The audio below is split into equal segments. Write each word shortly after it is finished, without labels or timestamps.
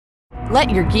Let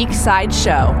your geek side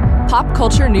show. Pop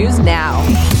culture news now.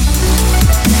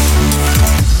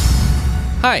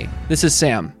 Hi, this is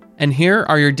Sam, and here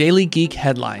are your daily geek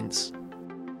headlines.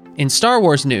 In Star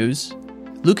Wars news,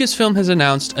 Lucasfilm has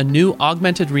announced a new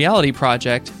augmented reality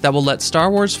project that will let Star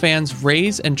Wars fans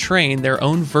raise and train their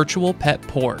own virtual pet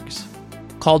porgs.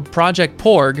 Called Project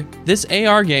Porg, this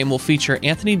AR game will feature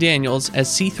Anthony Daniels as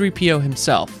C-3PO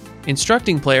himself,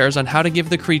 instructing players on how to give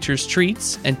the creatures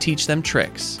treats and teach them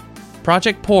tricks.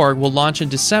 Project Porg will launch in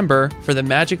December for the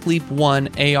Magic Leap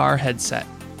 1 AR headset.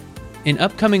 In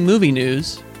upcoming movie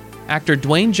news, actor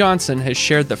Dwayne Johnson has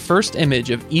shared the first image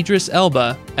of Idris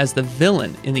Elba as the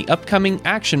villain in the upcoming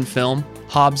action film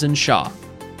Hobbs & Shaw.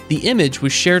 The image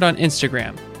was shared on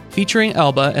Instagram, featuring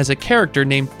Elba as a character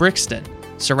named Brixton,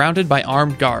 surrounded by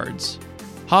armed guards.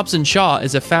 Hobbs & Shaw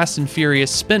is a Fast and Furious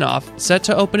spin-off set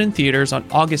to open in theaters on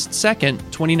August 2nd,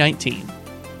 2019.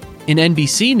 In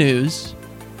NBC news,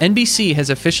 NBC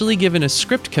has officially given a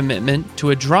script commitment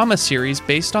to a drama series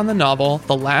based on the novel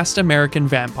The Last American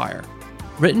Vampire.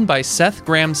 Written by Seth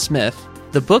Grahame-Smith,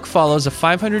 the book follows a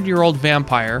 500-year-old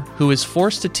vampire who is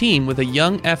forced to team with a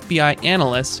young FBI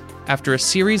analyst after a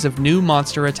series of new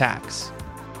monster attacks.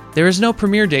 There is no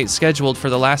premiere date scheduled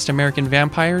for The Last American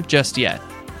Vampire just yet.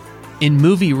 In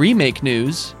movie remake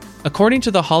news, according to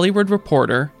The Hollywood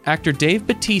Reporter, actor Dave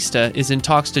Bautista is in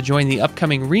talks to join the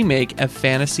upcoming remake of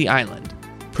Fantasy Island.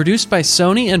 Produced by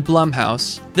Sony and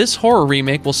Blumhouse, this horror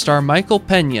remake will star Michael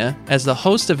Pena as the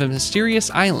host of a mysterious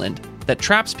island that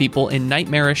traps people in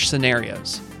nightmarish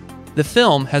scenarios. The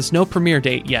film has no premiere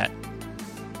date yet.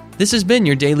 This has been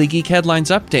your Daily Geek Headlines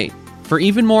Update. For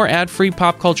even more ad-free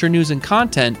pop culture news and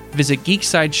content, visit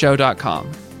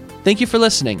geeksideshow.com. Thank you for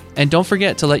listening, and don't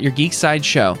forget to let your geek side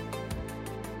show.